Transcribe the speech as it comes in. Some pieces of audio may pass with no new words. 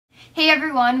Hey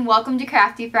everyone, welcome to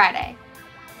Crafty Friday.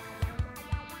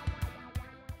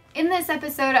 In this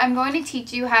episode, I'm going to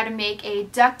teach you how to make a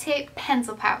duct tape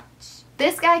pencil pouch.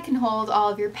 This guy can hold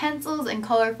all of your pencils and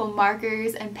colorful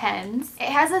markers and pens.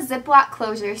 It has a Ziploc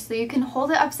closure so you can hold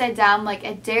it upside down like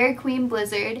a Dairy Queen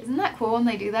Blizzard. Isn't that cool when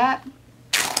they do that?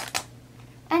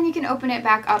 And you can open it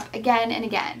back up again and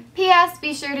again. P.S.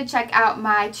 Be sure to check out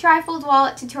my trifold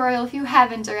wallet tutorial if you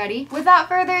haven't already. Without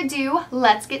further ado,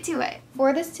 let's get to it.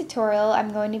 For this tutorial,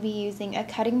 I'm going to be using a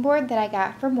cutting board that I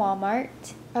got from Walmart,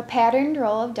 a patterned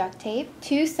roll of duct tape,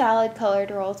 2 solid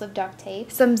colored rolls of duct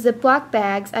tape, some Ziploc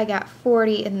bags, I got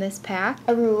 40 in this pack,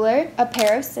 a ruler, a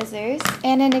pair of scissors,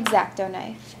 and an X-Acto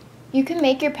knife. You can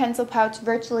make your pencil pouch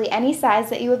virtually any size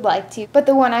that you would like to, but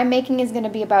the one I'm making is going to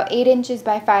be about 8 inches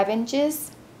by 5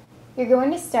 inches. You're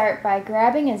going to start by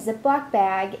grabbing a Ziploc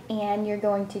bag and you're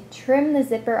going to trim the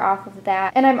zipper off of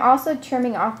that. And I'm also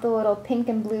trimming off the little pink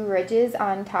and blue ridges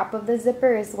on top of the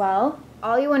zipper as well.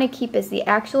 All you want to keep is the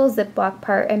actual Ziploc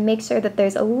part and make sure that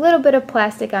there's a little bit of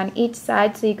plastic on each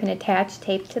side so you can attach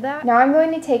tape to that. Now I'm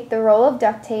going to take the roll of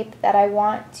duct tape that I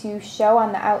want to show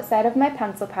on the outside of my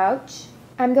pencil pouch.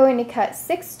 I'm going to cut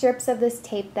 6 strips of this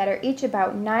tape that are each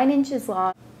about 9 inches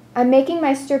long. I'm making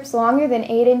my strips longer than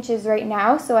 8 inches right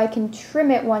now so I can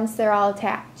trim it once they're all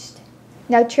attached.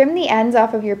 Now trim the ends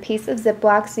off of your piece of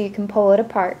Ziploc so you can pull it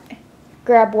apart.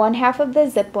 Grab 1/2 of the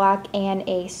Ziploc and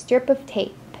a strip of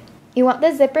tape. You want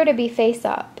the zipper to be face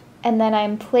up, and then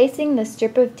I'm placing the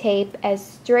strip of tape as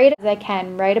straight as I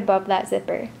can right above that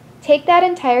zipper. Take that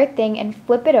entire thing and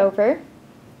flip it over.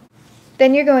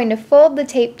 Then you're going to fold the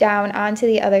tape down onto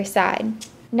the other side.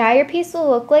 Now your piece will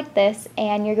look like this,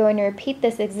 and you're going to repeat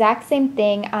this exact same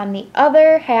thing on the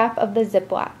other half of the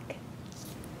Ziploc.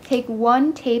 Take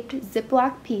one taped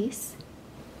Ziploc piece.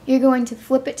 You're going to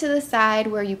flip it to the side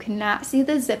where you cannot see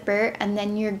the zipper, and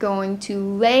then you're going to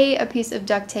lay a piece of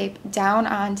duct tape down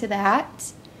onto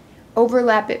that,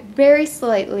 overlap it very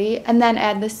slightly, and then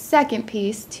add the second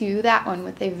piece to that one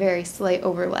with a very slight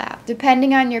overlap.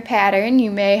 Depending on your pattern, you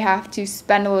may have to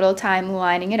spend a little time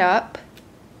lining it up.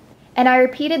 And I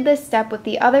repeated this step with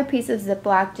the other piece of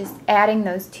Ziploc, just adding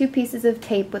those 2 pieces of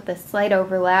tape with a slight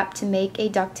overlap to make a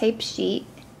duct tape sheet.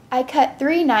 I cut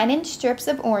 3 9-inch strips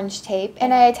of orange tape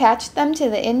and I attached them to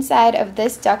the inside of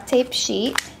this duct tape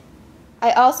sheet.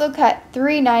 I also cut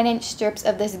 3 9-inch strips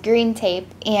of this green tape,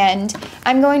 and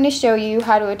I'm going to show you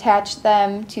how to attach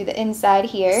them to the inside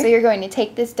here. So you're going to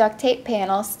take this duct tape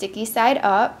panel, sticky side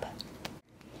up,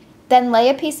 then lay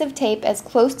a piece of tape as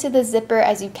close to the zipper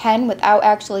as you can without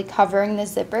actually covering the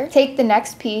zipper. Take the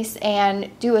next piece and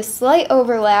do a slight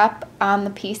overlap on the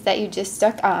piece that you just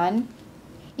stuck on.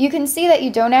 You can see that you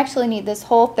don't actually need this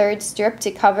whole 3rd strip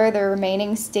to cover the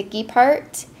remaining sticky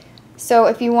part. So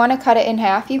if you want to cut it in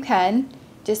half, you can,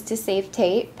 just to save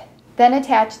tape. Then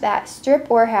attach that strip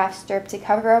or half strip to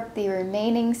cover up the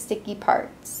remaining sticky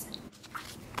parts.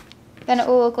 Then it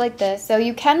will look like this. So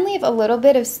you can leave a little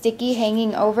bit of sticky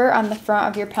hanging over on the front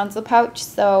of your pencil pouch,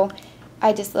 so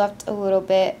I just left a little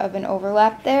bit of an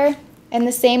overlap there. And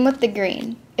the same with the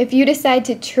green. If you decide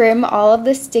to trim all of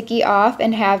the sticky off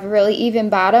and have really even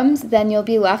bottoms, then you'll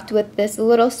be left with this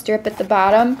little strip at the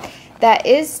bottom that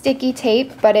is sticky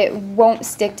tape, but it won't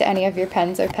stick to any of your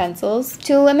pens or pencils.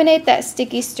 To eliminate that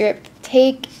sticky strip,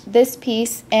 take this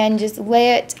piece and just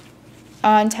lay it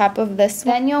on top of this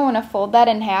one. Then you'll want to fold that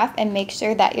in half and make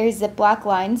sure that your Ziploc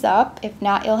lines up. If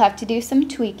not, you'll have to do some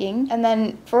tweaking. And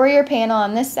then for your panel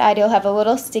on this side, you'll have a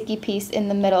little sticky piece in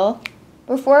the middle.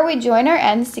 Before we join our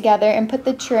ends together and put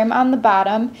the trim on the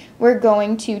bottom, we're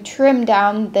going to trim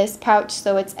down this pouch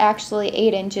so it's actually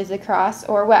 8 inches across,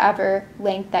 or whatever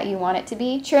length that you want it to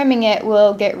be. Trimming it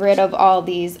will get rid of all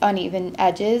these uneven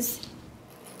edges.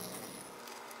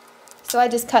 So I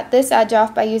just cut this edge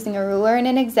off by using a ruler and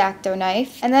an X-Acto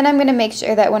knife. And then I'm going to make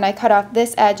sure that when I cut off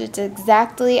this edge, it's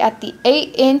exactly at the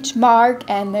 8-inch mark,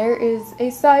 and there is a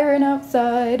siren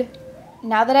outside.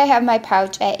 Now that I have my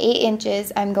pouch at 8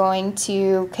 inches, I'm going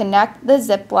to connect the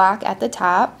Ziploc at the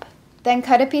top. Then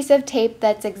cut a piece of tape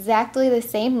that's exactly the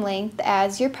same length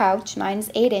as your pouch. Mine's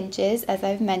 8 inches, as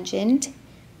I've mentioned.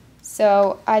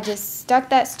 So I just stuck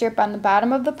that strip on the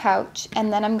bottom of the pouch,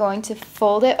 and then I'm going to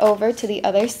fold it over to the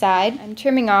other side. I'm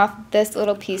trimming off this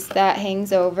little piece that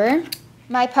hangs over.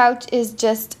 My pouch is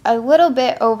just a little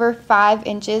bit over 5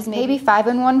 inches, maybe 5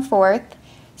 1/4.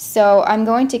 So I'm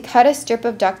going to cut a strip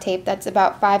of duct tape that's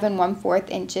about 5 1/4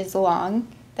 inches long.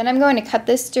 Then I'm going to cut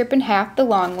this strip in half the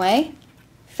long way.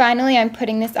 Finally, I'm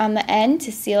putting this on the end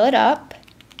to seal it up,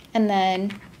 and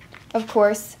then, of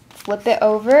course, flip it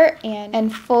over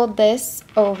and fold this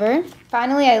over.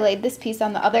 Finally, I laid this piece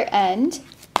on the other end.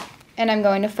 And I'm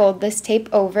going to fold this tape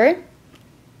over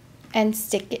and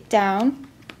stick it down.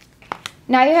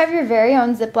 Now you have your very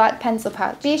own Ziploc pencil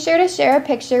pouch. Be sure to share a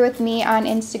picture with me on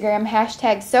Instagram,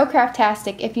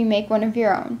 #SoCraftastic, if you make one of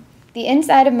your own. The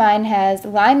inside of mine has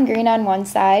lime green on one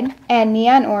side and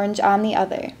neon orange on the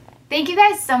other. Thank you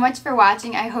guys so much for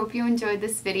watching. I hope you enjoyed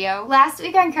this video. Last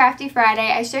week on Crafty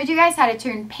Friday, I showed you guys how to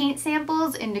turn paint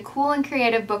samples into cool and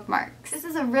creative bookmarks. This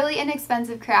is a really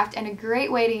inexpensive craft and a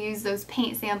great way to use those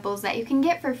paint samples that you can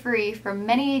get for free from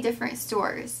many different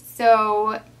stores.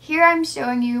 So here I'm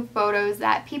showing you photos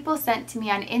that people sent to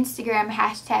me on Instagram,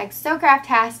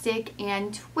 #SoCraftastic,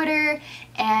 and Twitter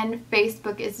and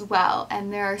Facebook as well.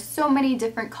 And there are so many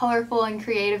different colorful and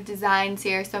creative designs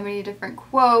here, so many different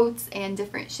quotes and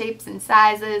different shapes and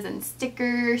sizes and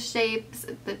sticker shapes.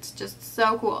 That's just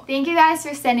so cool. Thank you guys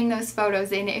for sending those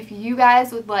photos in. If you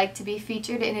guys would like to be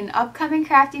featured in an upcoming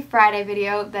Crafty Friday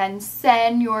video, then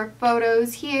send your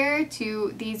photos here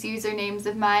to these usernames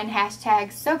of mine,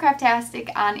 #SoCraftastic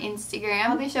on Instagram.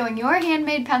 I'll be showing your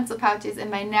handmade pencil pouches in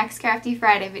my next Crafty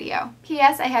Friday video.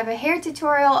 P.S. I have a hair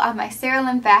tutorial on my Sarah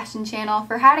Lynn Fashion channel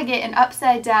for how to get an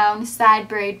upside down side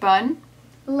braid bun,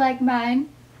 like mine.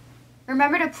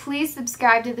 Remember to please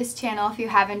subscribe to this channel if you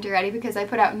haven't already, because I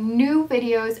put out new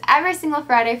videos every single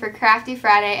Friday for Crafty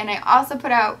Friday, and I also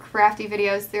put out crafty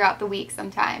videos throughout the week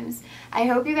sometimes. I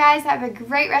hope you guys have a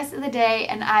great rest of the day,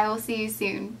 and I will see you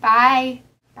soon. Bye!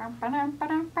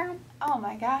 Oh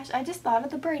my gosh, I just thought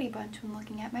of the Brady Bunch when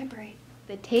looking at my braid.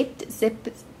 The taped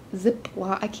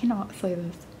Ziploc, I cannot say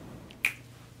this.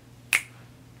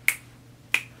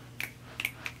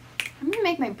 I'm gonna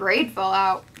make my braid fall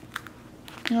out.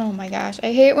 Oh my gosh,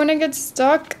 I hate when it gets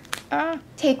stuck.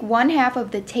 Take 1/2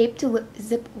 of the taped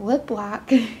lip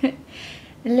lock.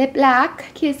 Lip lock,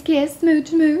 kiss kiss, smooch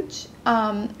smooch.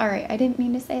 Alright, I didn't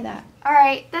mean to say that.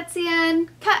 Alright, that's the end.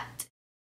 Cut!